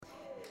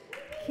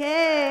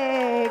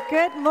Okay,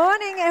 good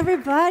morning,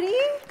 everybody.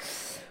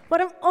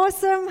 What an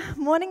awesome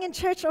morning in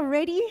church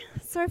already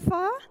so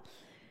far.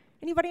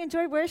 Anybody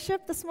enjoy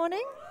worship this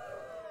morning?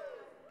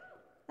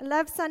 I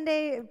love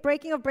Sunday,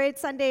 breaking of bread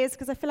Sundays,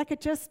 because I feel like it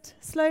just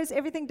slows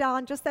everything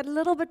down just that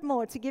little bit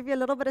more to give you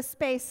a little bit of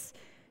space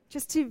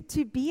just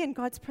to be in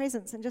God's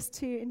presence and just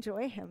to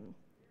enjoy Him.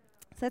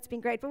 So that's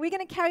been great. But we're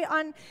going to carry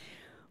on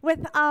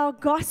with our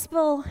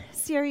gospel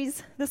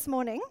series this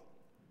morning.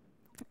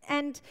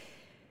 And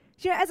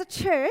you know, as the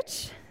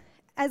church,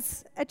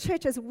 as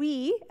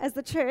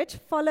the church,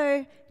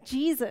 follow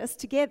Jesus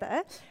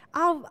together,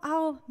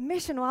 our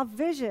mission, or our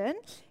vision,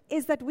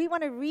 is that we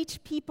want to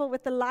reach people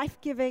with the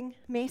life-giving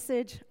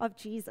message of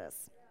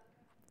Jesus.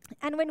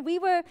 And when we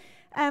were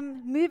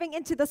moving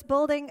into this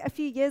building a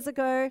few years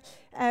ago,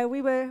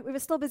 we were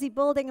still busy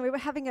building, and we were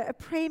having a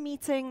prayer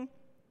meeting,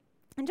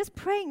 and just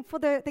praying for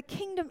the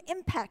kingdom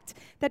impact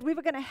that we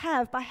were going to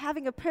have by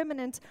having a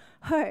permanent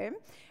home.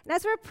 And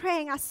as we were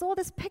praying, I saw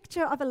this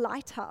picture of a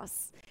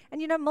lighthouse.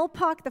 And you know, Mill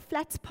Park, the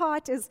flats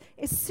part, is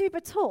super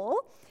tall.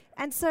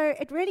 And so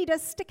it really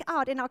does stick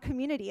out in our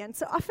community. And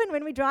so often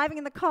when we're driving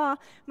in the car,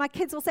 my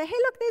kids will say, "Hey,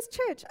 look, there's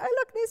church. Oh,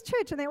 look, there's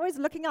church." And they're always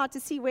looking out to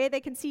see where they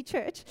can see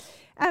church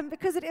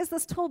because it is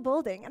this tall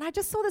building. And I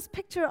just saw this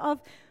picture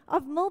of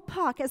Mill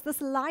Park as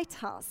this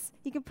lighthouse.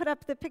 You can put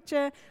up the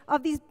picture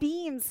of these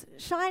beams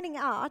shining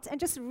out and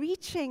just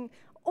reaching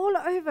all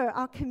over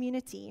our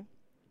community.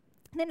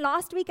 And then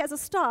last week as a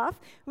staff,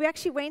 we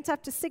actually went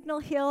up to Signal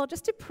Hill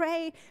just to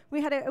pray.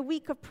 We had a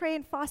week of prayer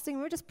and fasting.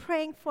 We were just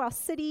praying for our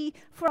city,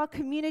 for our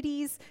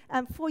communities,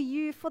 for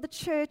you, for the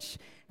church,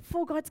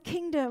 for God's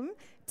kingdom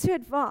to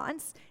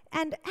advance.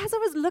 And as I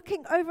was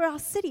looking over our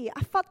city,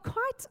 I felt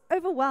quite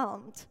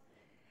overwhelmed.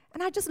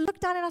 And I just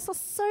looked down and I saw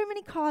so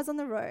many cars on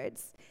the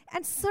roads,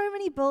 and so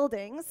many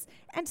buildings,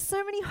 and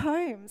so many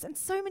homes, and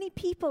so many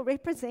people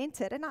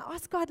represented. And I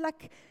asked God,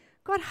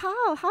 God,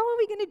 how? How are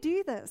we going to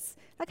do this?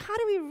 How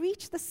do we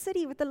reach the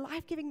city with the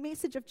life-giving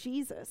message of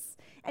Jesus?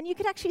 And you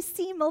could actually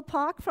see Mill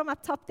Park from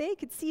up top there. You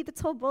could see the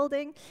tall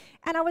building.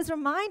 And I was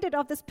reminded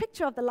of this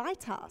picture of the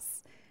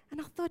lighthouse. And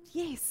I thought,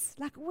 yes,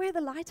 we're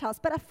the lighthouse.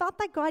 But I felt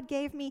like God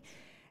gave me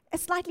a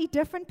slightly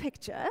different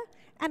picture,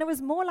 and it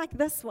was more like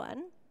this one.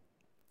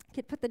 You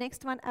could put the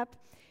next one up.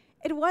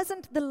 It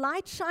wasn't the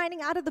light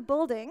shining out of the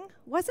building,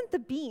 wasn't the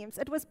beams.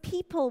 It was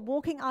people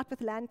walking out with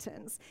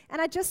lanterns.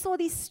 And I just saw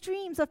these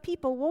streams of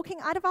people walking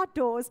out of our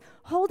doors,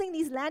 holding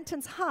these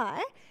lanterns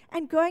high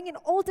and going in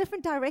all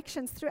different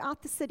directions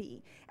throughout the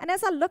city. And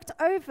as I looked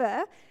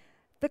over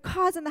the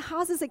cars and the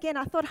houses again,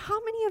 I thought,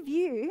 how many of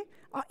you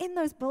are in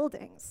those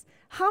buildings?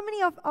 How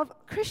many of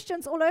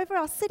Christians all over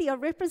our city are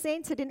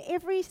represented in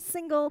every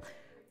single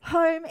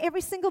home,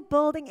 every single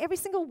building, every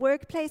single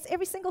workplace,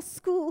 every single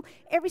school,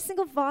 every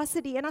single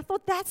varsity? And I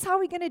thought, that's how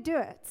we're going to do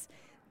it.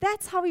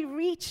 That's how we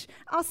reach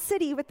our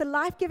city with the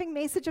life-giving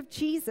message of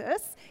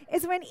Jesus,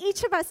 is when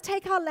each of us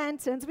take our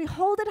lanterns, we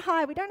hold it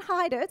high, we don't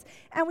hide it,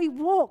 and we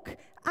walk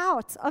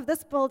out of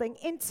this building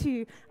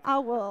into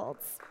our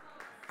worlds.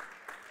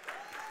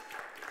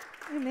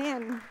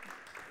 Amen.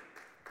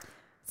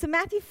 So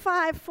Matthew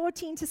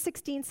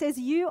 5:14-16 says,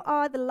 "You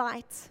are the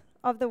light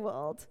of the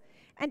world."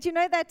 And you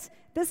know that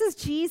this is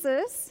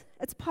Jesus.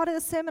 It's part of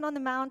the Sermon on the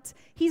Mount.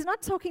 He's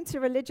not talking to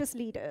religious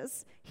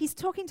leaders. He's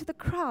talking to the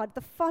crowd,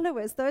 the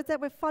followers, those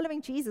that were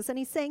following Jesus. And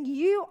he's saying,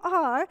 you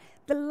are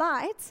the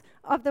light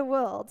of the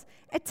world.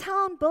 A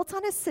town built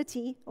on a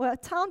city, or a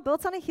town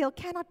built on a hill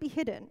cannot be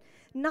hidden.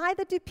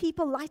 Neither do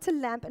people light a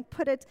lamp and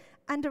put it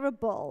under a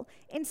bowl.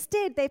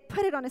 Instead, they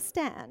put it on a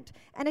stand,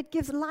 and it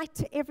gives light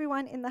to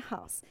everyone in the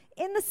house.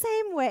 In the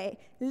same way,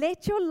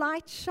 let your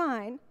light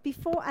shine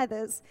before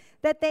others,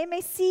 that they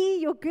may see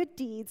your good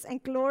deeds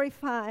and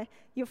glorify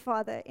your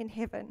Father in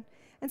heaven.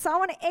 And so I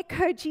want to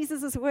echo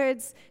Jesus'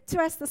 words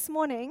to us this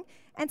morning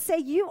and say,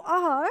 you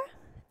are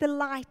the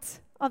light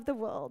of the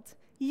world.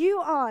 You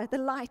are the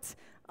light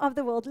of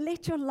the world.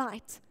 Let your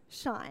light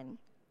shine.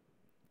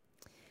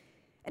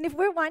 And if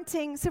we're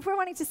wanting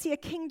to see a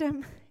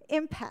kingdom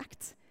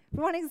impact,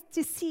 we're wanting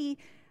to see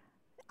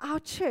our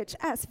church,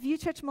 us, View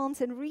Church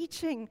Milton,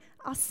 reaching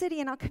our city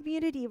and our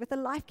community with the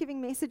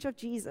life-giving message of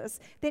Jesus,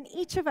 then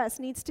each of us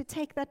needs to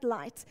take that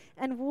light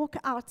and walk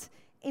out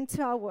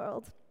into our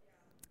world.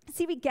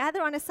 See, we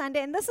gather on a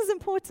Sunday, and this is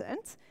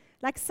important.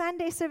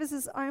 Sunday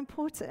services are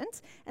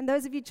important. And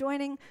those of you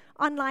joining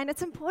online,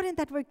 it's important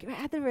that we're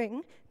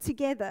gathering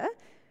together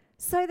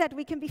so that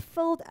we can be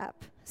filled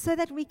up, so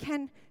that we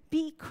can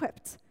be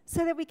equipped,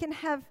 so that we can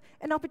have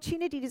an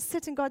opportunity to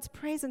sit in God's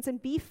presence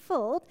and be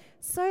filled,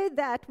 so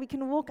that we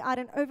can walk out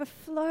and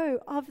overflow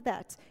of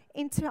that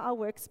into our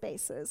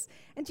workspaces.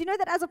 And do you know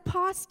that as a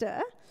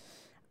pastor,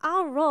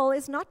 our role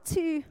is not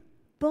to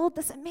build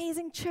this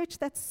amazing church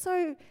that's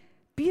so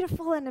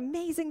beautiful and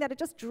amazing that it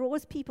just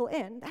draws people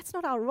in. That's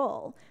not our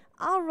role.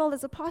 Our role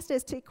as a pastor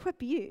is to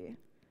equip you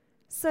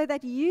so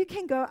that you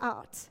can go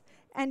out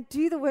and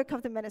do the work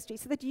of the ministry,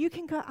 so that you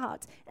can go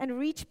out and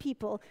reach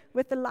people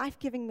with the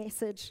life-giving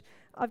message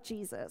of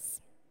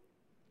Jesus.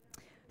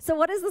 So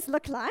what does this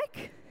look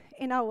like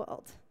in our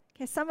world?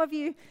 Okay, some of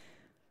you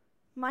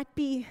might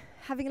be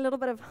having a little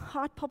bit of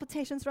heart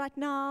palpitations right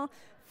now,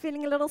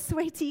 feeling a little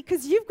sweaty,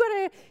 because you've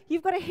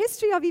got a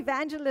history of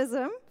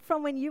evangelism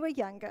from when you were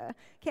younger.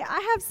 Okay, I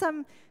have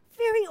some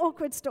very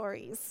awkward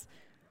stories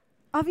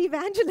of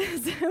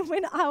evangelism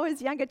when I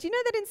was younger. Do you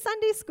know that in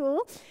Sunday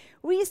school,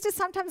 we used to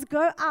sometimes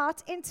go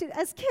out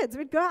as kids,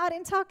 we'd go out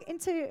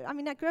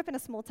I grew up in a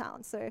small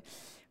town, so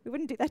we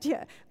wouldn't do that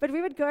here, but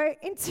we would go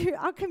into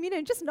our community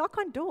and just knock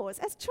on doors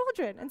as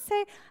children and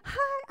say,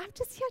 "Hi, I'm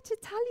just here to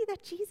tell you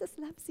that Jesus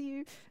loves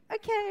you."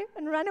 Okay,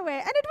 and run away.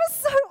 And it was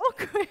so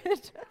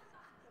awkward.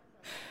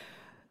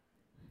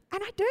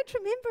 And I don't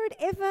remember it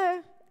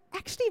ever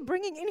actually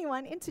bringing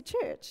anyone into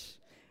church.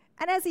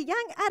 And as a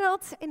young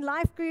adult in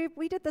life group,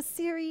 we did this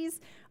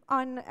series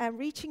on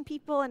reaching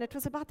people, and it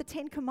was about the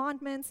 10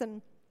 Commandments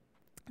and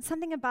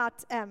something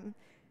about,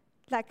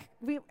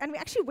 we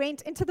actually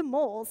went into the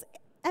malls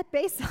at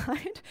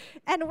Bayside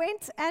and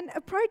went and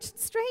approached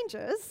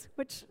strangers,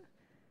 which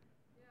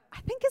I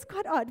think is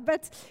quite odd,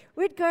 but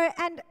we'd go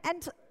and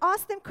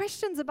ask them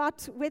questions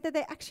about whether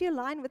they actually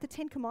align with the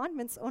 10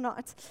 Commandments or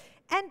not.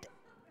 And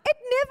it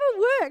never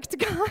worked,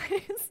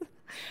 guys.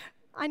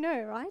 I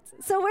know, right?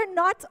 So we're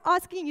not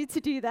asking you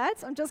to do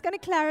that. I'm just going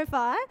to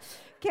clarify,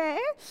 okay?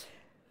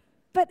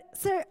 But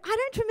so I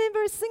don't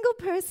remember a single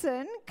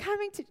person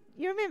coming to,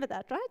 you remember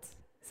that, right?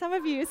 Some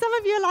of you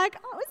are like,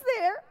 I was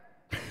there.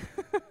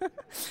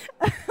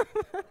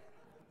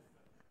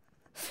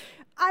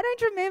 I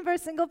don't remember a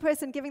single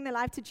person giving their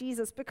life to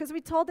Jesus because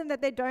we told them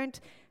that they don't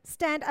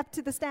stand up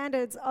to the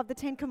standards of the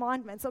 10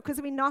 Commandments, or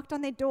because we knocked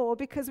on their door,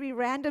 because we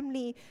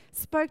randomly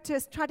tried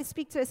to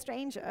speak to a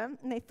stranger,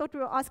 and they thought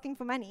we were asking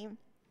for money.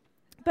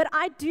 But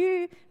I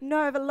do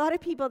know of a lot of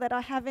people that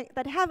have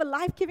a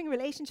life-giving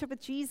relationship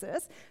with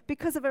Jesus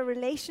because of a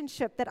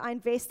relationship that I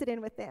invested in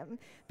with them,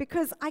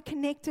 because I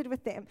connected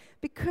with them,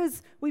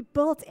 because we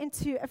built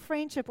into a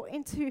friendship or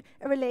into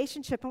a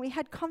relationship, and we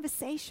had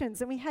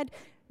conversations, and we had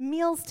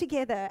meals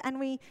together, and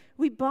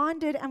we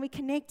bonded, and we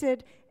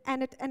connected,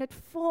 and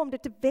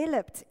it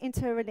developed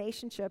into a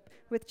relationship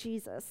with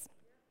Jesus.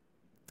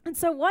 And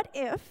so what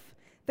if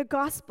the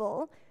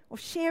gospel, or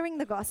sharing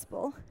the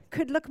gospel,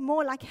 could look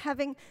more like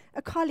having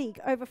a colleague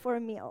over for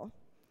a meal,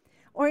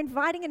 or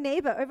inviting a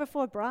neighbor over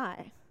for a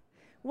braai?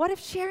 What if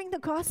sharing the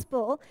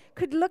gospel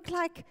could look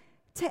like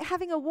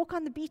having a walk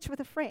on the beach with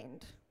a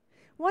friend?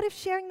 What if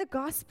sharing the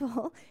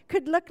gospel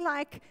could look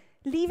like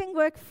leaving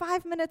work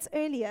 5 minutes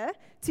earlier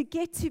to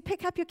get to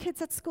pick up your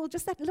kids at school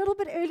just that little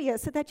bit earlier,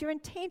 so that you're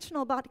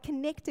intentional about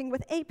connecting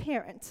with a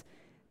parent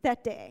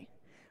that day?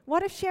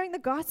 What if sharing the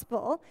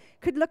gospel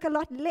could look a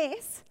lot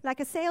less like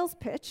a sales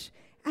pitch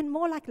and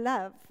more like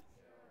love?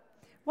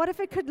 What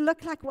if it could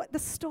look like the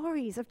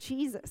stories of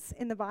Jesus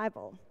in the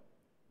Bible?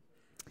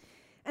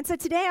 And so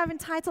today I've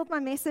entitled my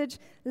message,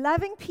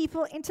 Loving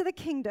People into the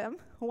Kingdom,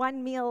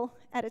 One Meal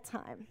at a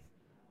Time.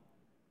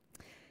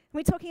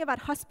 We're talking about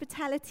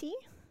hospitality.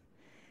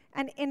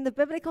 And in the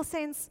biblical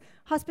sense,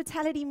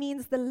 hospitality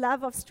means the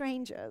love of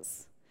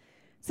strangers.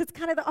 So it's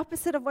kind of the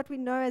opposite of what we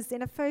know as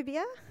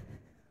xenophobia,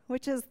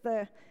 which is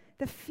the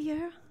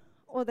fear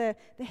or the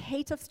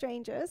hate of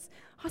strangers.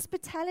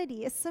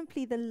 Hospitality is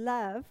simply the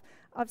love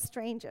of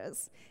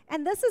strangers.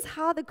 And this is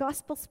how the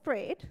gospel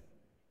spread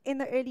in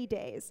the early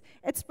days.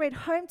 It spread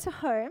home to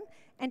home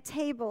and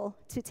table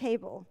to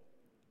table.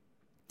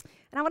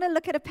 And I want to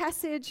look at a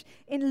passage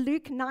in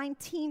Luke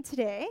 19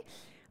 today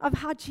of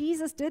how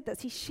Jesus did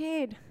this. He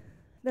shared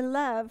the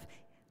love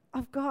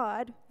of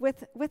God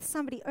with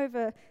somebody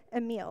over a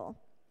meal.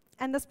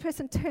 And this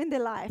person turned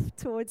their life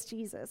towards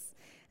Jesus.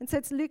 And so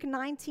it's Luke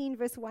 19,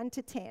 verse 1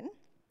 to 10.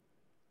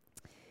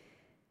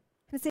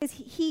 And it says,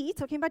 he,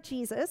 talking about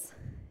Jesus,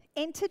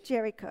 entered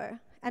Jericho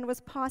and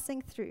was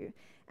passing through.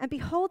 And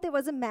behold, there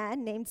was a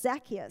man named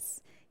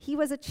Zacchaeus. He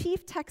was a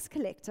chief tax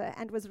collector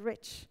and was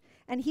rich.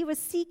 And he was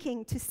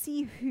seeking to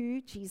see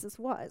who Jesus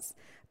was.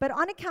 But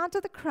on account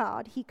of the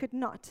crowd, he could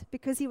not,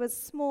 because he was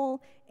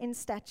small in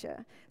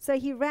stature. So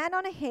he ran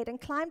on ahead and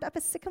climbed up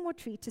a sycamore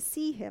tree to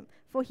see him,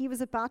 for he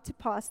was about to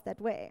pass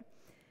that way.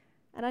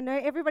 And I know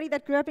everybody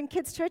that grew up in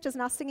kids' church is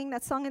now singing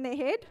that song in their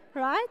head,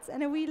 right?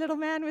 And a wee little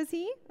man was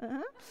he.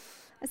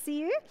 I see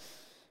you.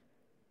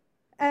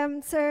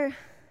 And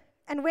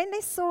when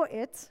they saw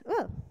it,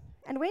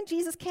 and when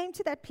Jesus came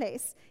to that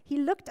place, he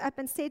looked up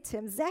and said to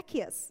him,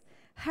 Zacchaeus,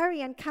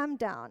 hurry and come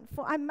down,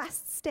 for I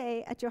must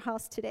stay at your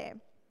house today.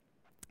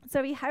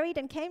 So he hurried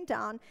and came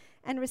down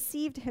and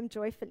received him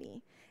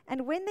joyfully.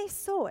 And when they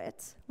saw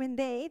it,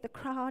 the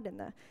crowd and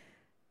the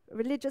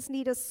religious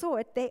leaders saw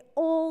it, they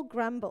all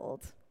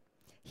grumbled.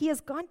 He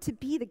has gone to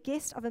be the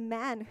guest of a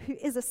man who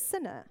is a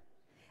sinner.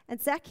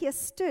 And Zacchaeus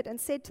stood and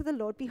said to the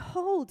Lord,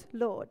 Behold,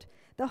 Lord,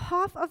 the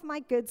half of my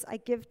goods I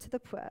give to the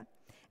poor.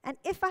 And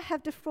if I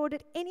have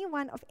defrauded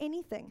anyone of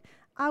anything,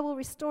 I will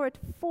restore it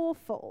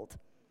fourfold.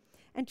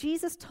 And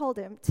Jesus told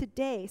him,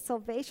 Today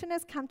salvation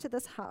has come to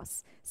this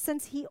house,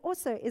 since he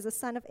also is a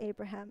son of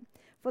Abraham.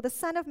 For the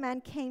Son of Man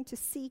came to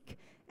seek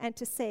and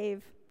to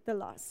save the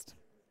lost.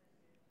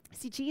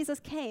 See, Jesus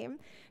came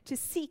to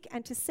seek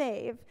and to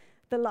save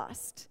the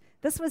lost.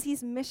 This was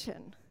his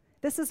mission,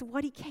 This is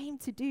what he came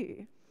to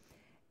do.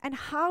 And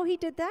how he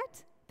did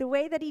that, the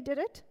way that he did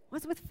it,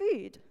 was with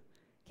food.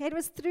 Okay, it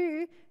was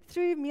through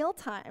meal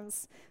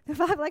times. The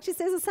Bible actually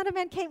says the Son of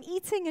Man came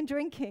eating and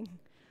drinking.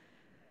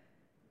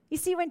 You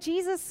see, when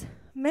Jesus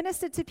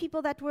ministered to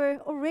people that were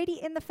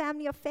already in the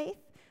family of faith,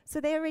 so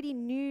they already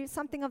knew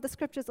something of the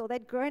scriptures, or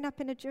they'd grown up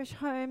in a Jewish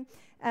home,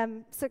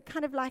 so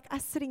kind of like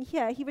us sitting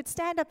here, he would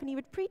stand up and he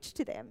would preach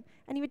to them,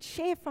 and he would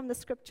share from the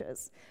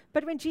scriptures.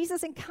 But when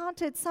Jesus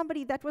encountered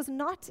somebody that was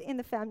not in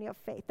the family of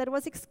faith, that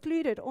was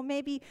excluded, or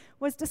maybe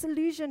was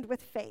disillusioned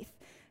with faith,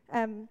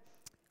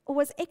 or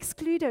was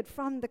excluded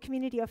from the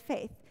community of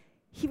faith,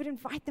 he would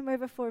invite them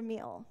over for a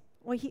meal.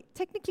 Or he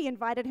technically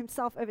invited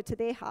himself over to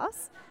their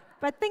house,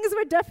 but things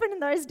were different in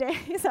those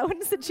days. I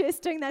wouldn't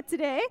suggest doing that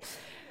today.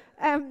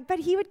 But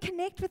he would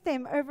connect with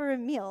them over a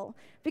meal,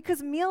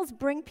 because meals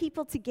bring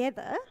people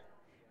together,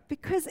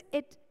 because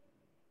it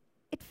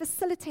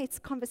facilitates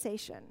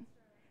conversation.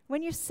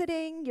 When you're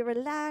sitting, you're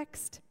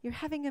relaxed, you're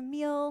having a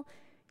meal,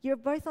 you're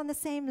both on the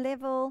same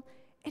level,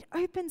 it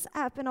opens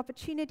up an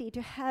opportunity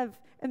to have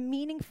a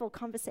meaningful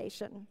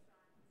conversation.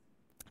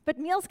 But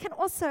meals can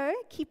also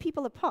keep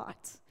people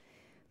apart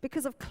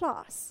because of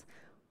class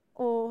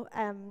or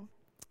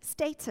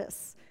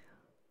status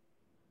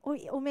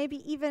or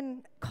maybe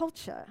even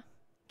culture.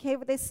 Okay,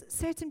 well, there's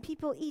certain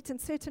people eat in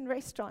certain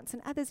restaurants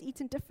and others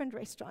eat in different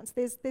restaurants.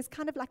 There's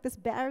kind of like this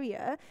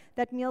barrier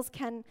that meals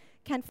can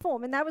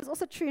form. And that was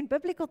also true in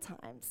biblical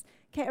times.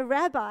 Okay, a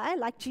rabbi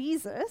like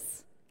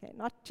Jesus, okay,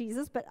 not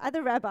Jesus, but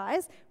other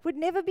rabbis, would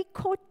never be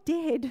caught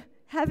dead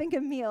having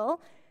a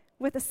meal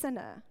with a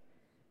sinner,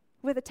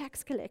 with a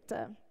tax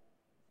collector.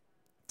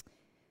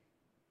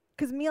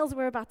 Because meals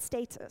were about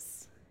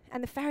status.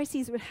 And the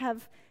Pharisees would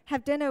have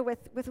dinner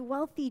with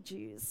wealthy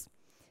Jews.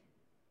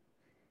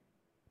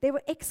 They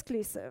were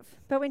exclusive.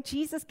 But when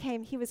Jesus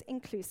came, he was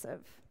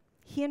inclusive.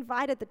 He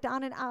invited the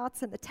down and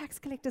outs and the tax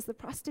collectors, the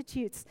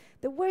prostitutes,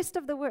 the worst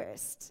of the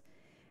worst.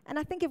 And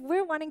I think if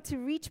we're wanting to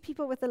reach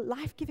people with a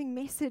life-giving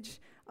message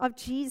of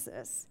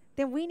Jesus,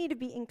 then we need to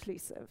be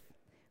inclusive.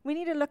 We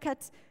need to look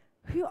at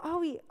who are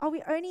we? Are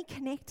we only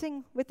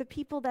connecting with the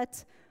people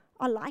that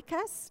are like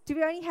us? Do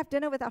we only have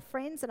dinner with our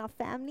friends and our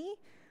family?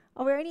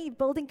 Are we only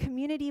building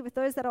community with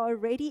those that are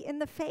already in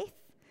the faith?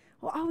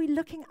 Or are we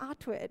looking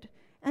outward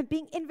and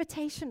being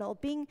invitational,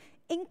 being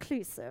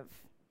inclusive?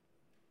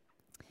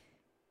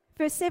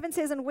 Verse 7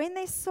 says, and when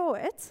they saw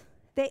it,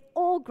 they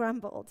all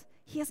grumbled.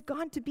 He has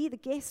gone to be the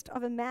guest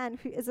of a man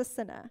who is a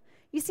sinner.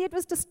 You see, it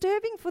was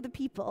disturbing for the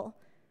people,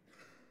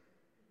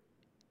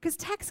 because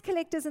tax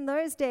collectors in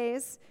those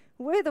days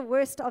were the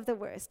worst of the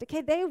worst.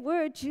 Okay, they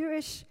were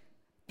Jewish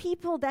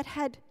people that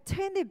had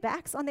turned their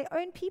backs on their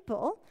own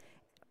people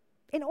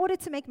in order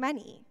to make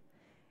money.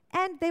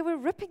 And they were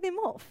ripping them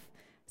off.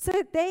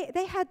 So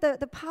they had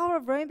the power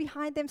of Rome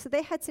behind them, so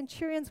they had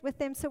centurions with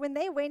them. So when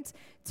they went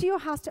to your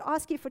house to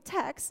ask you for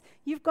tax,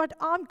 you've got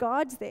armed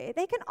guards there.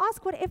 They can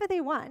ask whatever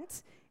they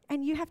want,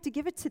 and you have to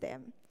give it to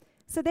them.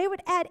 So they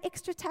would add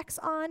extra tax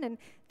on, and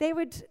they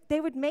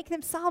would make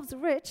themselves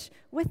rich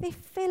with their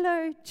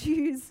fellow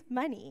Jews'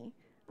 money.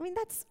 I mean,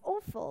 that's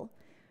awful.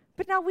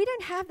 But now we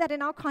don't have that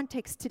in our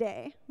context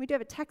today. We do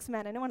have a tax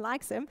man, and no one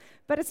likes him,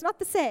 but it's not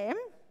the same.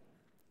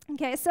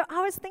 Okay, so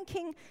I was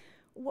thinking,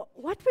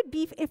 what would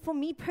be, if for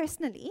me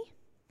personally,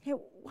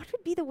 what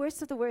would be the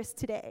worst of the worst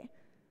today?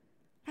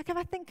 Like, if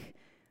I think,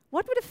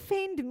 what would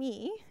offend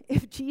me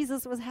if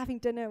Jesus was having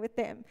dinner with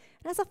them?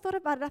 And as I thought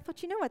about it, I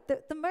thought, you know what,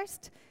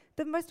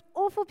 the most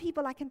awful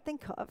people I can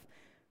think of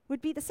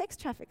would be the sex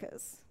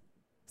traffickers.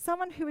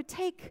 Someone who would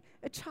take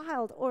a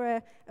child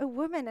or a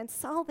woman and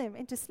sell them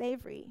into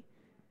slavery.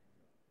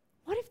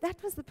 What if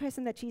that was the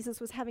person that Jesus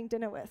was having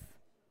dinner with?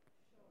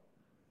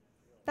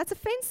 That's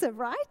offensive,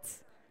 right?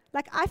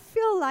 Like, I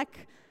feel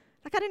like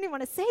I don't even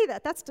want to say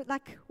that. That's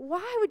like,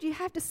 why would you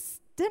have this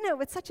dinner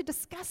with such a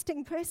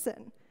disgusting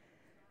person?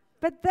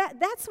 But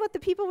that's what the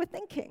people were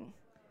thinking.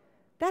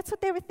 That's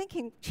what they were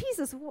thinking.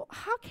 Jesus,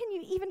 how can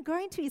you even go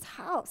into his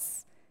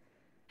house?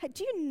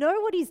 Do you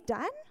know what he's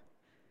done?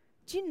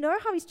 Do you know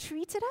how he's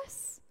treated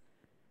us?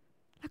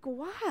 Like,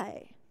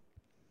 why?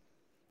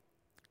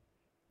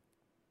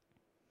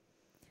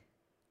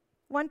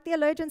 One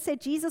theologian said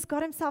Jesus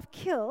got himself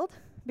killed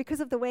because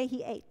of the way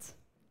he ate.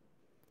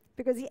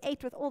 Because he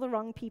ate with all the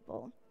wrong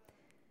people.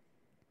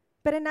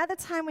 But another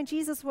time when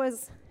Jesus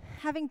was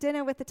having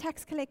dinner with the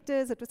tax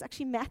collectors, it was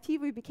actually Matthew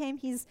who became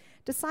his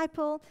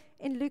disciple.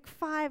 In Luke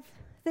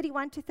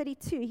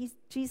 5:31-32,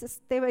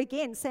 they were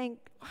again saying,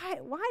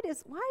 why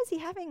is he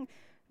having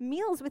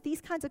meals with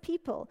these kinds of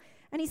people?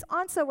 And his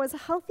answer was,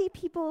 healthy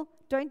people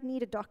don't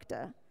need a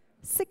doctor.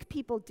 Sick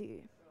people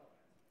do.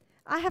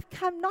 I have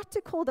come not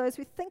to call those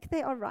who think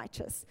they are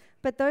righteous,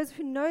 but those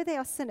who know they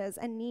are sinners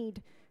and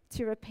need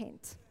to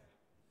repent.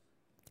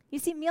 You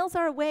see, meals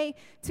are a way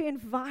to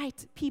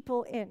invite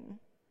people in.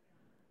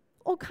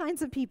 All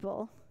kinds of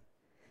people.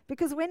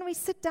 Because when we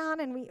sit down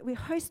and we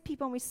host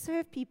people and we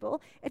serve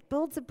people, it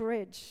builds a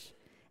bridge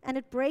and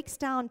it breaks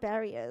down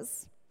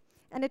barriers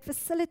and it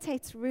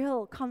facilitates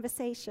real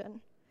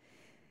conversation.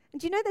 And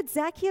do you know that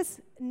Zacchaeus'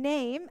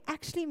 name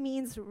actually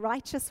means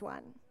righteous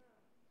one?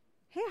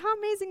 Hey, how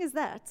amazing is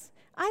that?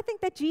 I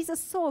think that Jesus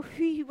saw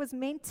who he was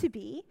meant to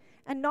be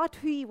and not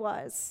who he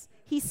was.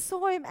 He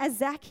saw him as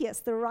Zacchaeus,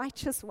 the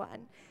righteous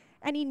one.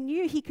 And he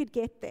knew he could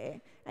get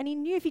there. And he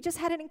knew if he just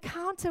had an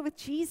encounter with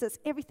Jesus,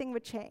 everything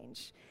would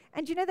change.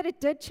 And do you know that it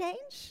did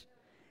change?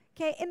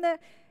 Okay,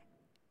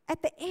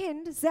 at the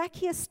end,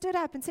 Zacchaeus stood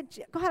up and said,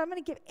 God, I'm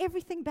going to give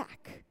everything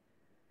back.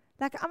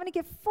 Like, I'm going to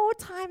give 4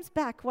 times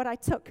back what I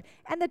took.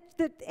 And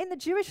in the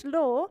Jewish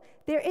law,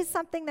 there is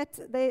something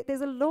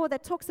there's a law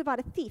that talks about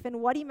a thief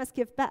and what he must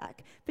give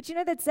back. But you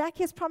know that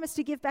Zacchaeus promised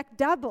to give back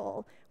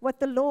double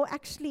what the law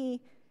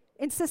actually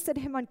insisted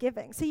him on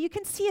giving. So you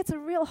can see it's a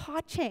real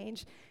heart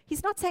change.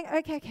 He's not saying,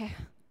 okay,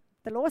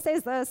 the law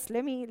says this,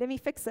 let me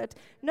fix it.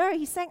 No,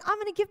 he's saying, I'm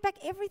going to give back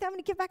everything. I'm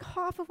going to give back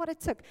half of what it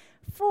took.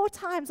 4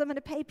 times I'm going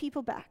to pay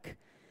people back.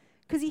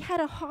 Because he had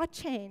a heart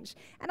change.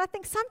 And I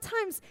think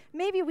sometimes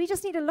maybe we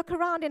just need to look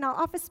around in our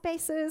office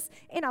spaces,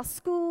 in our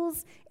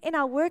schools, in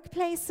our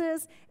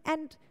workplaces,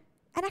 and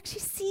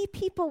actually see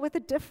people with a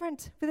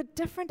different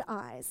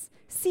eyes.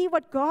 See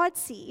what God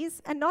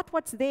sees and not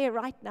what's there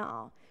right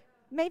now.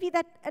 Maybe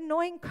that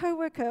annoying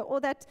coworker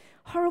or that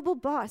horrible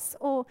boss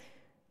or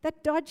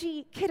that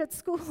dodgy kid at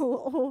school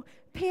or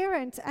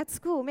parent at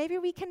school. Maybe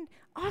we can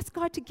ask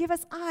God to give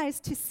us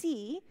eyes to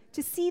see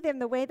them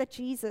the way that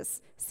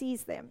Jesus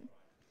sees them.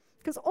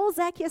 Because all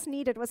Zacchaeus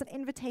needed was an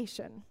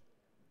invitation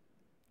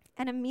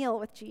and a meal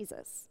with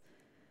Jesus.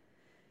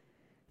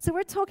 So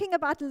we're talking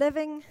about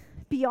living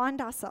beyond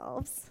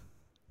ourselves,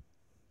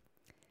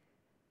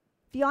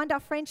 beyond our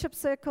friendship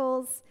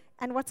circles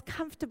and what's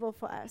comfortable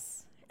for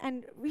us,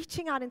 and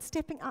reaching out and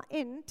stepping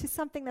into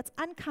something that's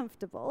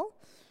uncomfortable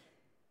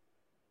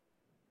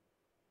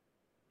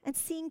and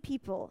seeing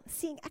people,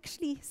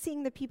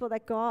 seeing the people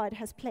that God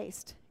has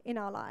placed in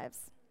our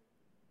lives.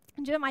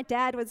 And you know, my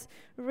dad was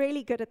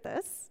really good at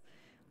this.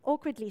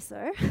 Awkwardly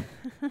so.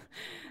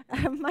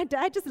 My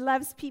dad just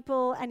loves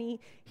people, and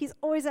he's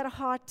always at a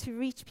heart to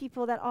reach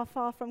people that are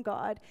far from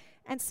God.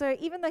 And so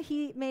even though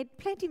he made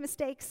plenty of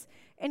mistakes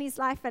in his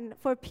life, and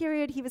for a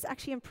period he was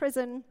actually in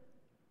prison,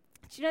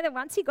 do you know that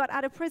once he got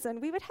out of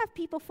prison, we would have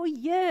people for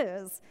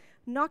years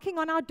knocking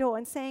on our door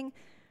and saying,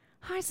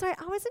 hi, sorry,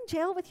 I was in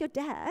jail with your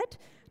dad.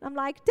 And I'm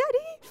like,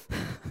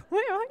 Daddy,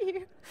 where are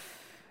you?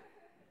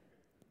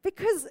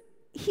 Because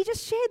he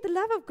just shared the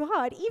love of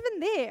God,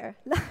 even there.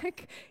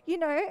 Like, you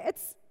know,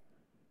 it's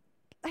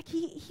like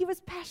he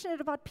was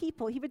passionate about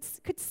people. He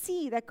could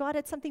see that God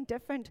had something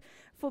different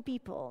for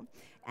people.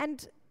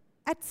 And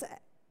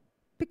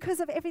because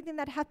of everything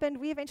that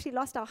happened, we eventually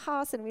lost our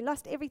house and we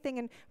lost everything,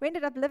 and we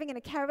ended up living in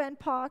a caravan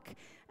park.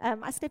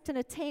 I slept in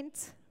a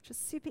tent, which was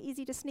super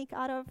easy to sneak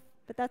out of,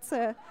 but that's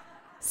a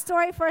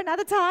story for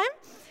another time.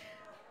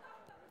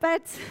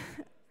 But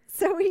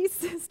so we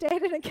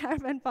stayed in a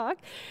caravan park.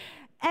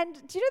 And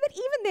do you know that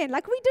even then,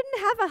 like, we didn't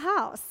have a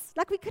house.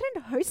 Like, we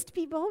couldn't host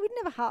people. We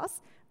didn't have a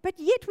house, but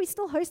yet we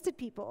still hosted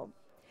people.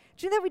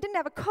 Do you know that we didn't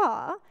have a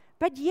car,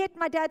 but yet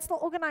my dad still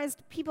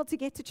organized people to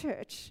get to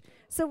church?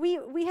 So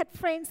we had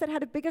friends that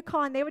had a bigger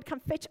car, and they would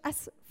come fetch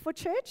us for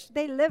church.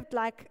 They lived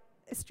like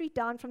a street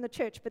down from the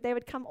church, but they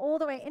would come all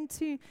the way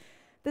into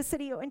the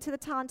city or into the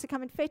town to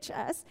come and fetch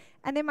us.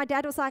 And then my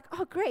dad was like,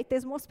 oh, great,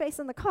 there's more space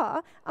in the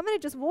car. I'm going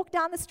to just walk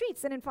down the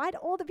streets and invite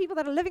all the people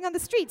that are living on the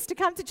streets to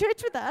come to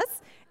church with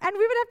us. And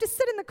we would have to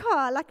sit in the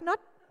car, like not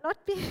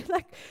be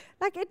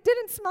like it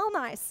didn't smell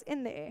nice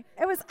in there.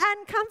 It was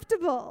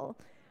uncomfortable.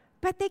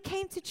 But they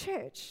came to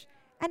church.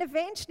 And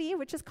eventually,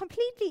 which is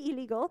completely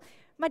illegal,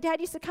 my dad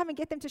used to come and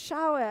get them to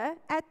shower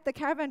at the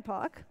caravan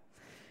park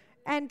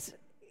and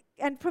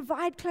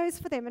provide clothes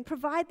for them and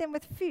provide them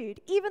with food,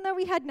 even though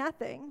we had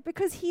nothing,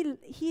 because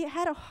he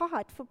had a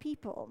heart for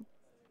people.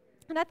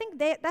 And I think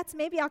that's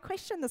maybe our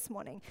question this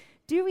morning.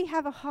 Do we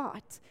have a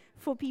heart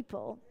for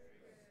people?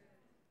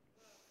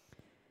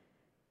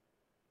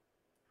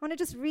 I want to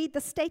just read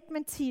the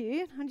statement to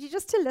you. I want you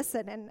just to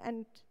listen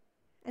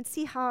and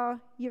see how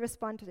you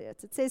respond to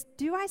it. It says,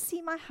 do I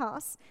see my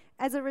house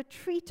as a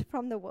retreat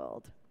from the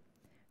world?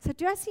 So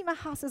do I see my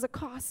house as a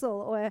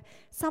castle or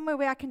somewhere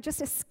where I can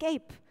just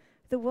escape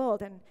the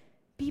world and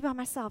be by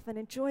myself and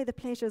enjoy the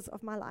pleasures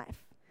of my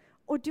life?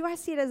 Or do I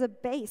see it as a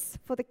base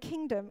for the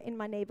kingdom in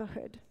my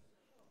neighborhood,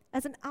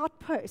 as an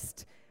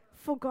outpost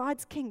for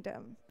God's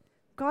kingdom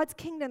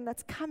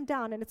that's come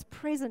down and it's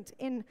present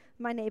in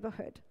my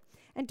neighborhood?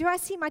 And do I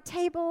see my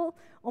table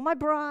or my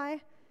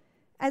braai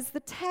as a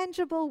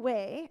tangible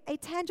way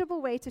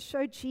to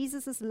show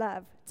Jesus'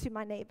 love to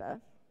my neighbor?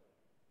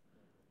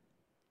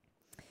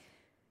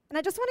 And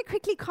I just want to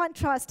quickly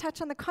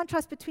touch on the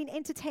contrast between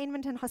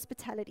entertainment and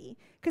hospitality.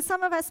 Because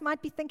some of us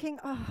might be thinking,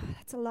 oh,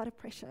 that's a lot of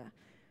pressure.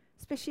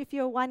 Especially if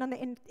you're one on the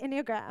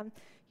Enneagram.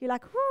 You're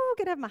like, whoo,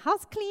 got to have my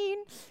house clean,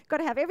 got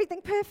to have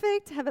everything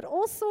perfect, have it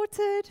all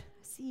sorted.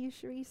 I see you,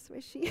 Sharice,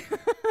 where's she?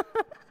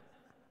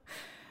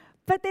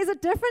 But there's a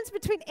difference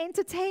between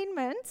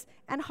entertainment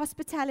and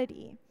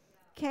hospitality.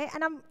 Okay,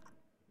 and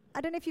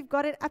I don't know if you've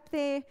got it up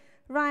there,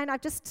 Ryan.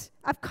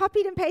 I've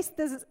copied and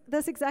pasted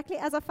this exactly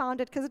as I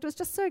found it because it was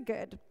just so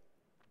good.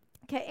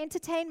 Okay,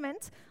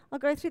 entertainment, I'll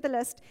go through the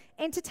list.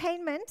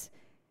 Entertainment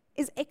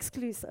is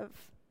exclusive.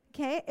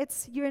 Okay,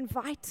 you're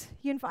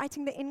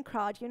inviting the in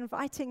crowd, you're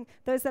inviting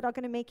those that are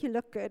going to make you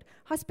look good.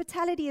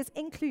 Hospitality is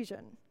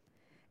inclusion.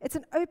 It's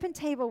an open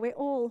table where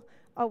all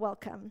are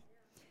welcome.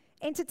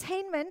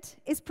 Entertainment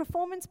is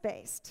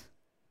performance-based.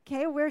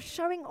 Okay, we're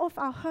showing off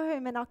our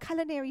home and our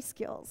culinary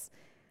skills.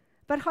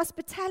 But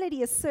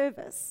hospitality is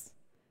service.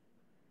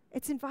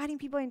 It's inviting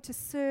people in to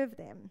serve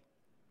them.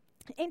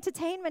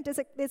 Entertainment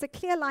there's a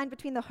clear line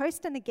between the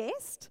host and the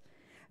guest,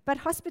 but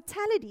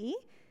hospitality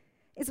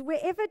is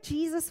wherever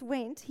Jesus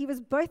went, he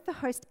was both the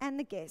host and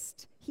the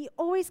guest. He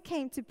always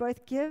came to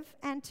both give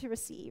and to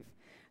receive.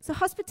 So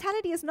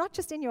hospitality is not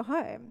just in your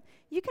home.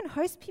 You can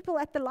host people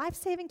at the Life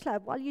Saving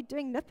Club while you're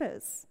doing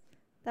nippers.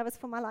 That was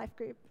for my life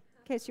group,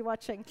 in case you're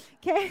watching.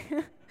 Okay?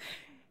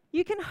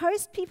 You can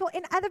host people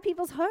in other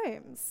people's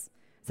homes.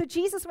 So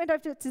Jesus went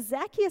over to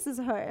Zacchaeus'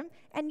 home,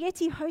 and yet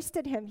he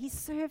hosted him. He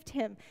served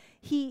him.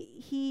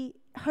 He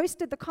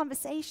hosted the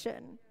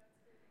conversation.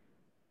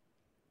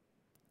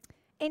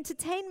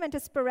 Entertainment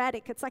is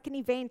sporadic. It's like an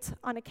event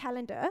on a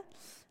calendar.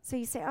 So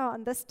you say,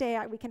 on this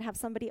day we can have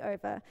somebody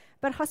over.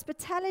 But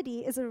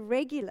hospitality is a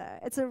regular,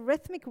 it's a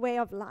rhythmic way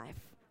of life.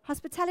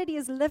 Hospitality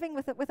is living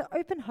with an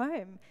open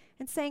home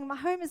and saying, my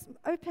home is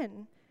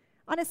open.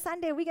 On a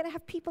Sunday, we're going to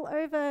have people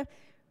over.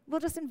 We'll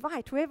just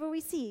invite whoever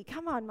we see.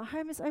 Come on, my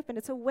home is open.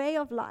 It's a way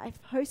of life,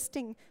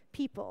 hosting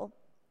people.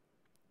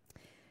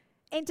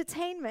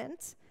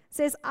 Entertainment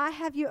says, I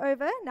have you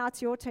over, now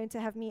it's your turn to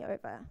have me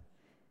over.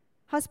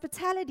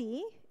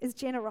 Hospitality is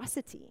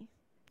generosity.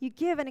 You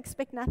give and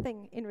expect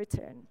nothing in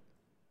return.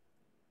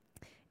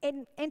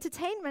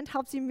 Entertainment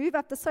helps you move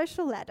up the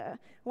social ladder,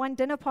 one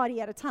dinner party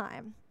at a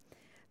time.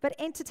 But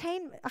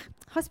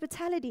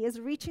hospitality is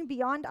reaching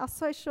beyond our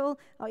social,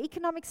 our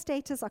economic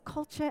status, our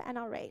culture, and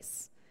our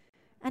race,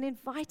 and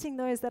inviting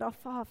those that are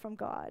far from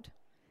God,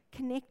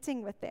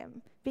 connecting with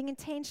them, being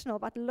intentional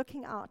about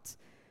looking out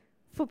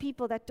for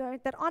people that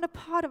aren't a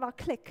part of our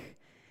clique.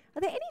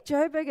 Are there any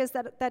Joburgers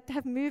that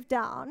have moved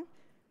down?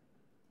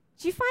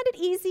 Do you find it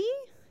easy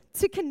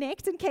to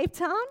connect in Cape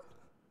Town?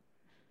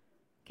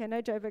 Okay,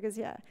 no Joburgers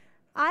here.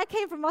 I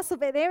came from Mossel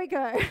Bay. There we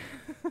go.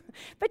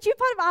 But you're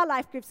part of our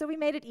life group, so we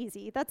made it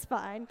easy. That's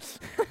fine.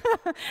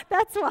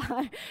 That's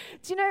why.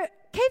 Do you know,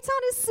 Cape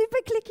Town is super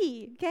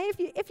cliquey. Okay,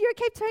 if you're a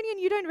Cape Townian,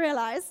 you don't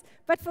realize.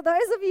 But for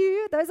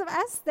those of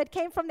us that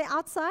came from the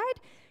outside,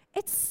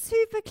 it's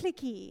super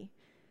cliquey.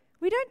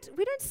 We don't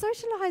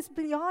socialize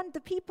beyond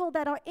the people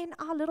that are in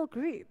our little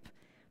group.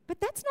 But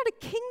that's not a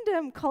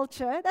kingdom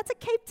culture. That's a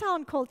Cape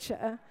Town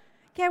culture.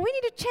 Okay, we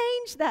need to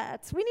change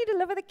that. We need to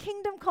live with a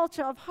kingdom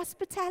culture of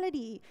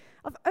hospitality,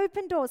 of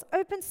open doors,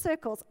 open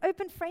circles,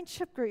 open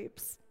friendship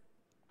groups.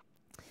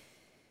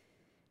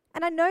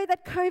 And I know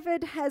that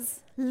COVID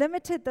has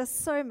limited this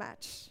so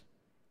much.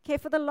 Okay,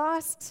 for the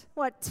last,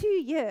 2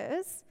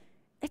 years,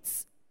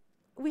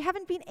 we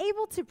haven't been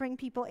able to bring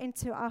people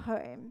into our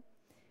home.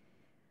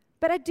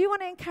 But I do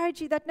want to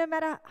encourage you that no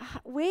matter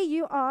where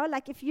you are,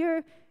 like if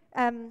you're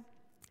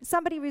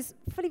somebody who's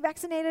fully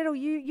vaccinated, or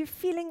you're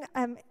feeling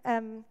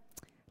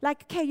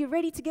like, okay, you're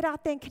ready to get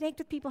out there and connect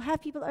with people, have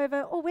people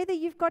over, or whether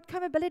you've got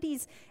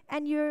comorbidities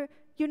and you're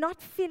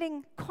not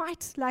feeling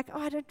quite like,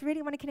 I don't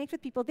really want to connect with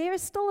people, there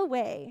is still a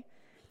way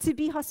to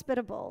be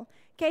hospitable.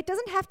 Okay, it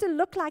doesn't have to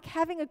look like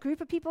having a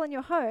group of people in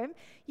your home.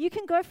 You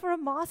can go for a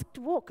masked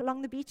walk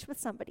along the beach with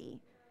somebody.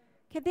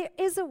 Okay, there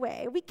is a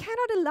way. We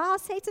cannot allow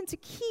Satan to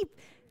keep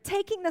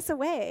taking this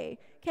away.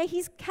 Okay,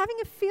 he's having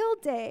a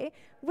field day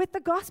with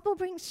the gospel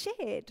being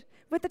shared,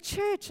 with the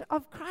church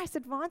of Christ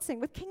advancing,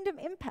 with kingdom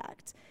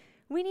impact.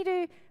 We need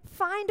to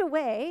find a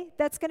way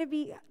that's going to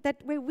be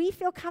where we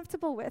feel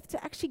comfortable with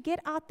to actually get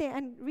out there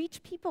and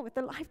reach people with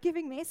the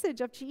life-giving message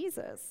of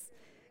Jesus.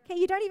 Okay,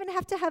 you don't even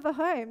have to have a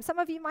home. Some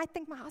of you might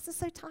think, my house is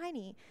so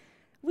tiny.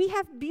 We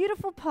have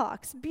beautiful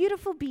parks,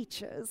 beautiful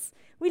beaches.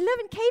 We live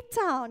in Cape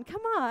Town.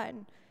 Come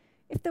on.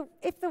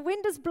 If the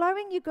wind is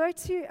blowing, you go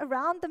to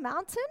around the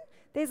mountain.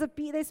 There's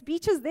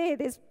beaches there.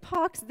 There's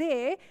parks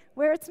there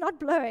where it's not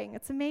blowing.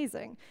 It's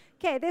amazing.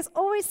 Okay, there's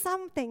always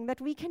something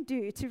that we can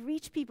do to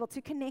reach people,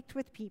 to connect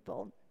with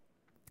people.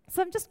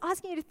 So I'm just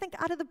asking you to think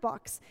out of the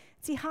box.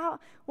 See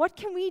what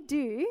can we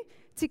do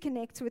to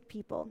connect with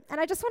people? And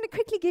I just want to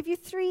quickly give you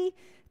three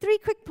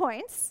quick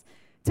points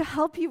to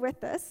help you with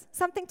this.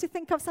 Something to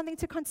think of, something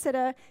to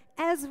consider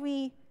as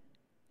we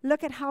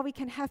look at how we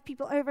can have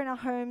people over in our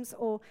homes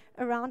or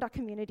around our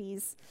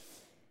communities.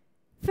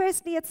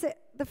 Firstly,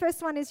 the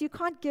first one is you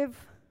can't give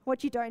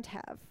what you don't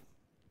have.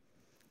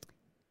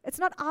 It's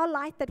not our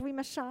light that we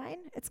must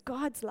shine, it's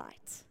God's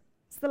light.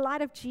 It's the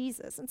light of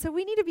Jesus. And so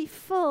we need to be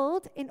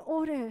filled in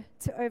order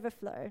to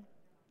overflow.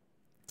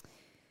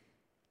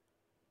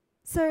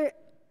 So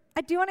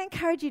I do want to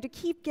encourage you to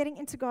keep getting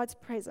into God's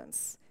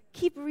presence.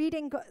 Keep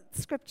reading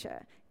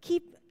Scripture.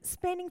 Keep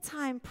spending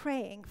time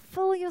praying.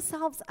 Fill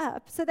yourselves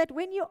up so that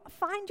when you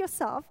find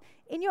yourself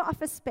in your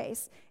office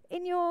space,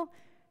 in your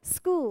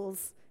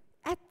schools,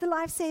 at the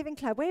Life Saving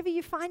Club, wherever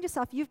you find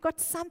yourself, you've got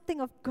something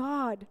of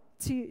God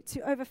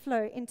to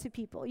overflow into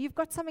people. You've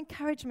got some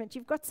encouragement,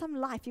 you've got some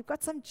life, you've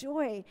got some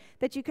joy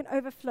that you can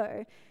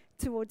overflow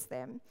towards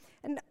them.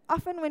 And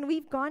often when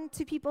we've gone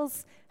to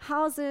people's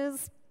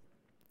houses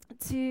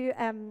to,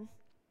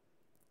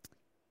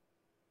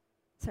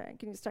 sorry, I'm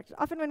getting distracted.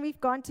 Often when we've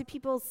gone to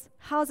people's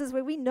houses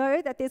where we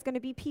know that there's going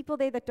to be people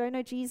there that don't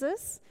know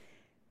Jesus,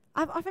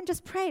 I've often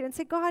just prayed and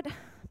said, God,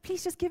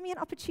 please just give me an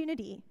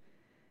opportunity.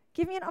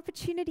 Give me an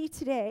opportunity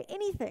today,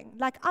 anything.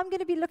 Like, I'm going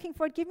to be looking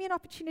for it. Give me an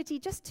opportunity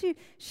just to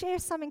share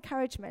some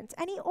encouragement.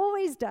 And he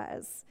always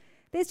does.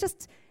 There's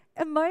just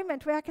a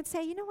moment where I can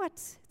say, you know what,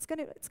 it's going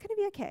to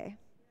be okay.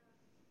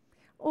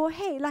 Or,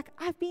 hey, like,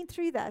 I've been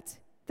through that.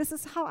 This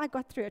is how I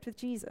got through it with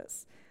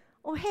Jesus.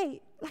 Or,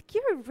 hey, like,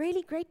 you're a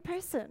really great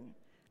person.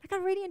 Like,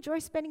 I really enjoy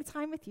spending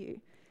time with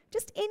you.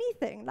 Just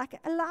anything. Like,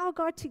 allow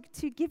God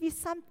to give you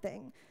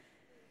something.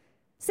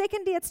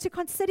 Secondly, it's to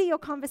consider your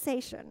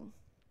conversation.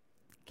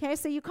 Okay,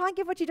 so you can't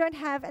give what you don't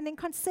have, and then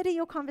consider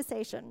your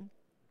conversation.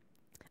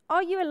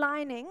 Are you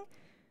aligning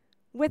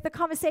with the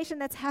conversation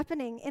that's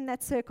happening in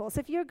that circle? So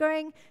if you're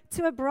going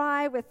to a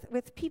braai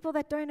with people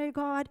that don't know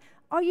God,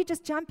 are you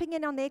just jumping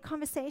in on their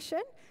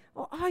conversation?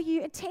 Or are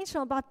you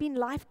intentional about being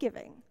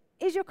life-giving?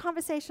 Is your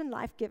conversation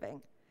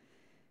life-giving?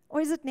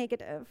 Or is it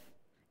negative?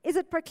 Is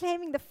it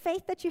proclaiming the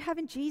faith that you have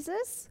in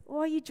Jesus?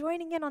 Or are you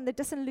joining in on the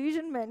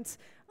disillusionment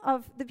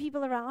of the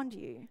people around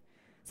you?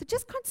 So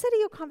just consider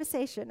your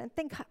conversation and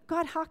think,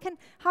 God, how can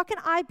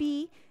I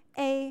be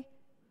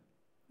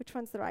which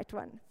one's the right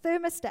one?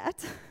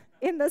 Thermostat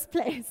in this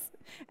place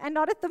and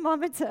not a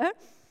thermometer.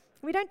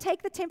 We don't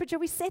take the temperature,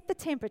 we set the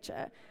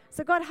temperature.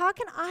 So God, how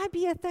can I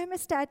be a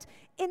thermostat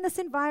in this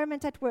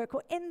environment at work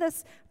or in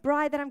this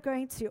braai that I'm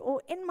going to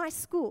or in my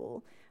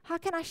school? How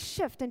can I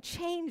shift and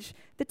change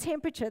the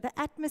temperature, the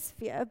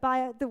atmosphere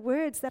by the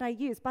words that I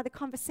use, by the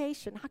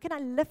conversation? How can I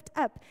lift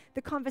up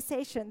the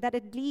conversation that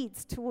it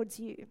leads towards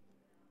you?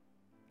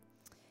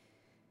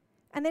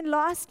 And then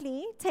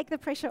lastly, take the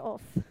pressure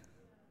off.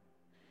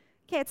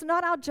 Okay, it's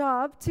not our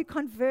job to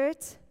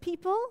convert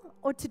people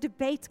or to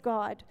debate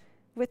God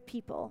with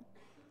people.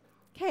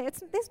 Okay,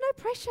 there's no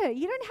pressure.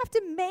 You don't have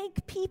to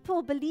make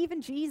people believe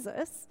in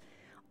Jesus.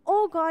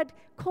 All God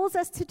calls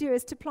us to do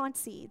is to plant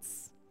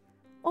seeds.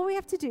 All we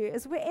have to do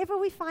is wherever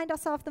we find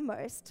ourselves the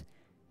most,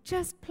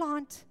 just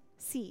plant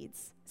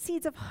seeds.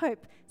 Seeds of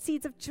hope,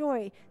 seeds of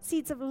joy,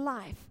 seeds of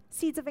life,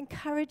 seeds of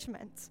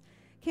encouragement.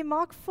 Okay,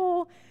 Mark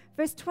 4,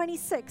 verse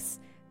 26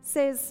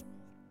 says,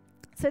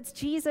 so it's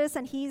Jesus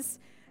and he's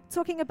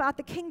talking about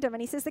the kingdom.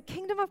 And he says, the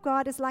kingdom of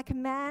God is like a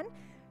man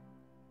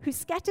who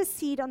scatters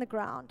seed on the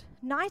ground.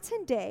 Night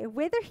and day,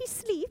 whether he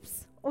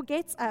sleeps or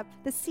gets up,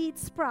 the seed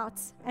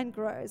sprouts and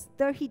grows,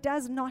 though he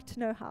does not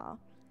know how.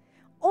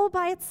 All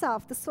by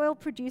itself, the soil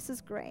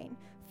produces grain.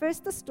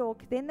 First the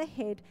stalk, then the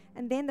head,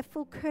 and then the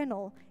full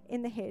kernel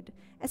in the head.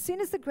 As soon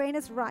as the grain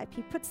is ripe,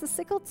 he puts the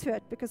sickle to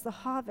it because the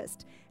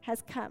harvest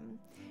has come.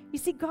 You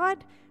see,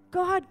 God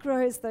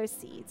grows those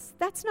seeds.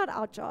 That's not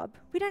our job.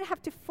 We don't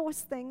have to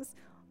force things.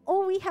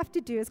 All we have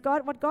to do is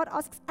what God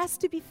asks us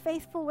to be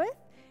faithful with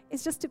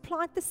is just to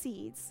plant the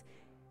seeds.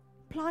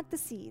 Plant the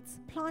seeds.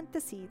 Plant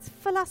the seeds.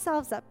 Fill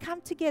ourselves up. Come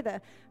together.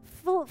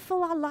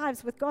 Fill our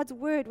lives with God's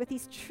word, with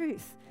his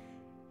truth.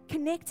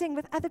 Connecting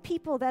with other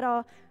people that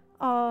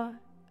are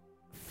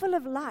full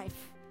of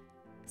life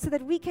so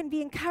that we can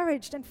be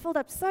encouraged and filled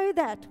up so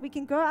that we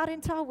can go out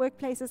into our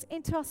workplaces,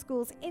 into our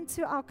schools,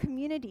 into our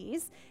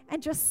communities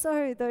and just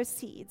sow those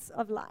seeds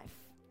of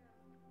life.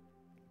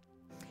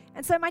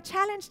 And so my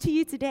challenge to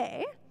you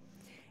today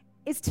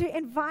is to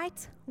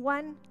invite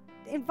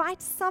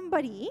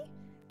somebody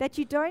that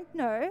you don't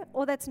know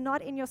or that's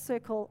not in your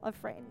circle of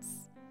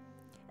friends.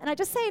 And I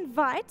just say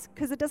invite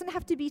because it doesn't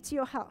have to be to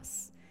your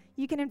house.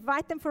 You can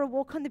invite them for a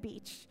walk on the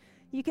beach.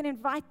 You can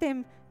invite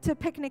them to a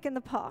picnic in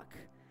the park.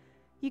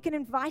 You can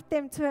invite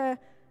them to a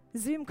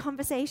Zoom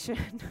conversation.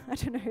 I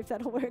don't know if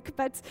that'll work,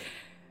 but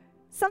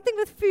something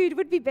with food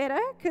would be better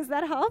because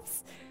that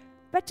helps.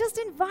 But just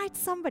invite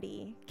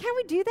somebody. Can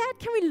we do that?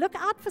 Can we look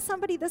out for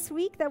somebody this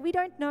week that we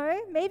don't know?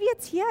 Maybe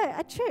it's here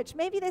at church.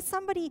 Maybe there's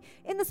somebody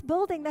in this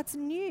building that's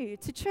new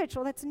to church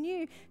or that's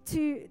new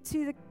to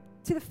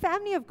the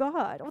family of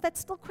God or that's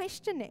still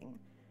questioning.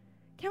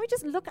 Can we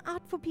just look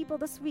out for people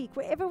this week,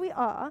 wherever we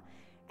are,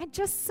 and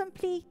just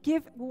simply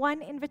give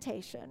one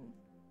invitation?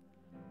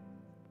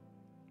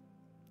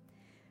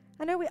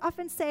 I know we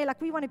often say, like,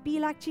 we want to be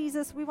like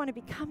Jesus, we want to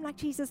become like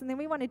Jesus, and then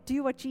we want to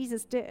do what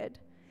Jesus did.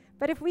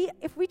 But if we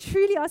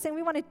truly are saying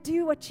we want to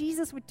do what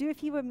Jesus would do if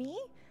he were me,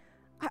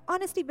 I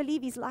honestly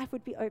believe his life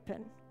would be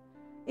open.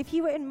 If he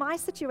were in my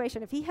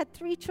situation, if he had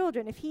 3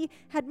 children, if he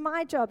had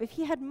my job, if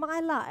he had my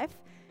life,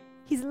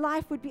 his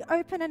life would be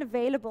open and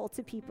available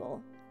to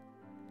people.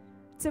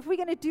 So if we're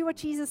going to do what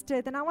Jesus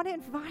did, then I want to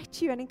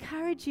invite you and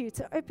encourage you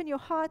to open your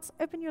hearts,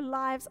 open your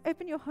lives,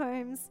 open your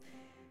homes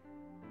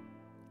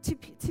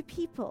to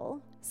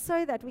people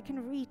so that we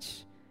can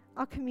reach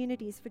our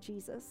communities for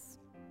Jesus.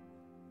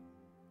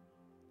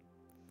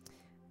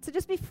 So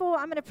just before,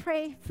 I'm going to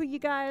pray for you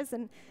guys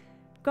and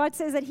God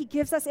says that He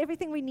gives us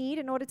everything we need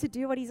in order to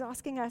do what He's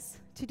asking us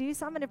to do.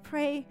 So I'm going to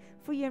pray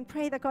for you and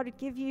pray that God would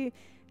give you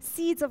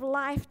seeds of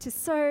life to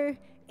sow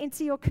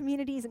into your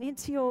communities and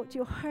into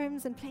your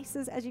homes and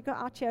places as you go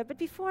out here. But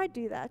before I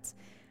do that,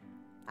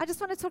 I just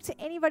want to talk to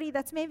anybody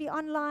that's maybe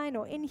online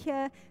or in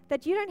here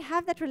that you don't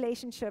have that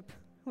relationship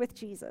with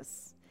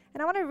Jesus.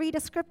 And I want to read a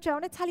scripture. I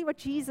want to tell you what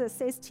Jesus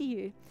says to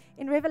you.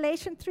 In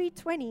Revelation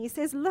 3:20, He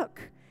says,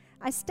 "Look,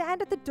 I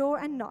stand at the door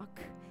and knock.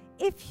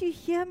 If you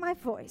hear my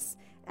voice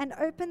and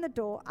open the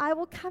door, I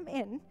will come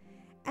in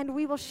and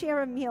we will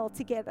share a meal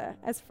together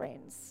as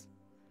friends."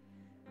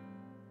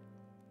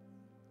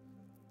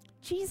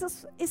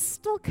 Jesus is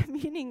still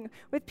communing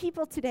with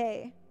people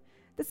today,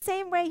 the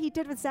same way He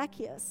did with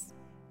Zacchaeus.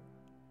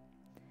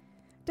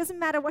 Doesn't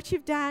matter what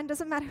you've done,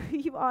 doesn't matter who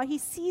you are, He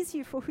sees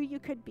you for who you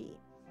could be.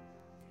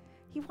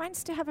 He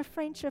wants to have a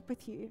friendship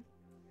with you.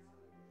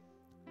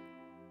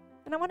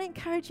 And I want to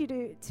encourage you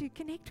to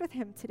connect with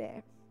Him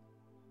today.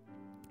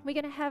 We're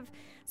going to have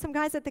some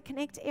guys at the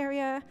Connect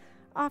area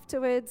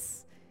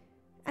afterwards,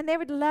 and they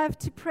would love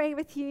to pray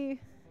with you.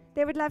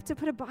 They would love to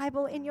put a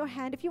Bible in your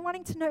hand. If you're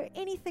wanting to know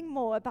anything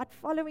more about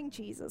following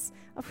Jesus,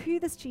 of who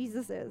this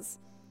Jesus is,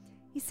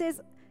 He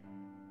says,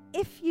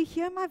 if you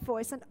hear my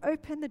voice and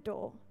open the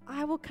door,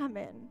 I will come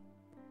in.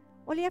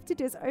 All you have to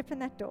do is open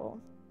that door.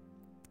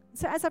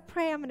 So as I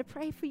pray, I'm going to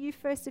pray for you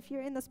first if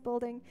you're in this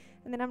building,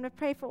 and then I'm going to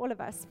pray for all of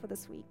us for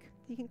this week.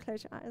 You can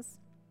close your eyes.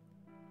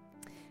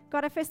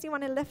 God, I firstly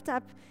want to lift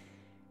up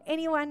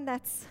anyone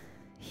that's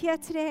here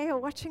today or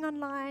watching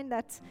online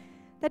that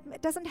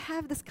doesn't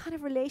have this kind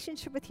of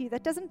relationship with you,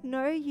 that doesn't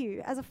know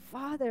you as a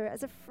father,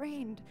 as a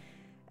friend,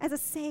 as a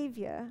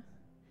savior.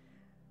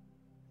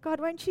 God,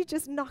 won't you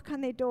just knock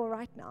on their door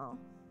right now?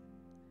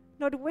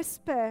 Lord,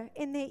 whisper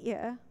in their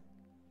ear.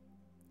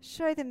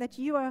 Show them that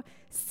you are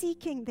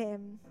seeking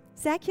them.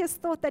 Zacchaeus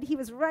thought that he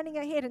was running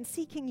ahead and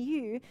seeking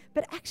you,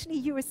 but actually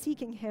you were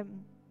seeking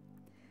him.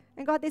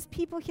 And God, there's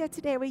people here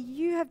today where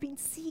you have been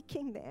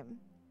seeking them.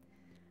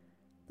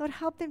 Lord,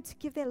 help them to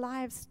give their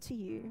lives to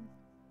you.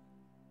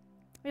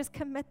 We just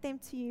commit them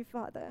to you,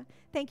 Father.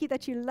 Thank you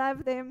that you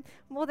love them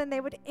more than they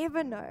would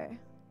ever know.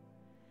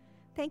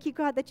 Thank you,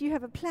 God, that you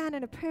have a plan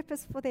and a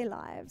purpose for their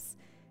lives.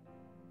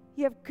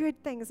 You have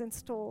good things in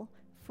store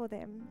for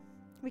them.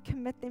 We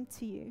commit them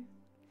to you.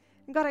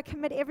 And God, I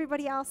commit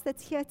everybody else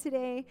that's here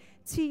today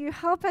to you.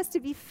 Help us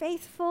to be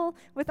faithful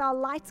with our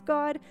lights,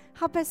 God.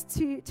 Help us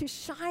to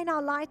shine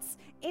our lights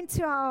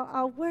into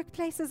our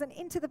workplaces and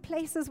into the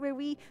places where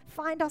we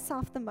find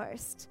ourselves the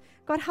most.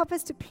 God, help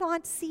us to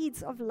plant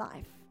seeds of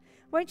life.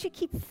 Won't you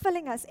keep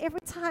filling us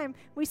every time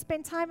we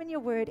spend time in your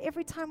word,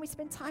 every time we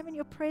spend time in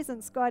your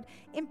presence, God,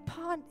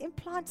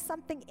 implant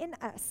something in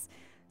us.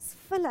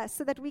 Fill us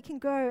so that we can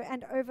go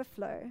and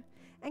overflow.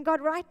 And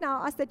God, right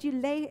now, I ask that you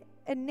lay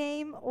a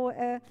name or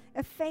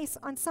a face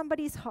on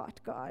somebody's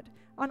heart, God,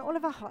 on all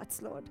of our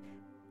hearts, Lord.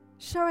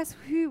 Show us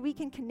who we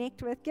can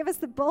connect with. Give us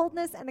the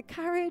boldness and the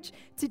courage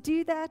to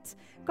do that.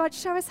 God,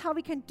 show us how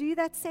we can do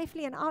that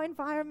safely in our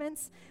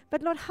environments.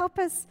 But Lord, help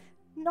us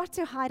not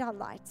to hide our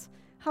light.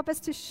 Help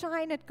us to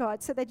shine it,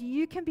 God, so that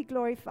you can be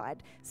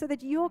glorified, so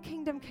that your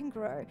kingdom can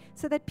grow,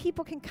 so that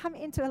people can come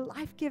into a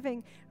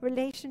life-giving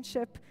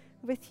relationship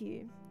with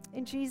you.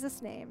 In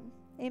Jesus' name,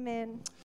 amen.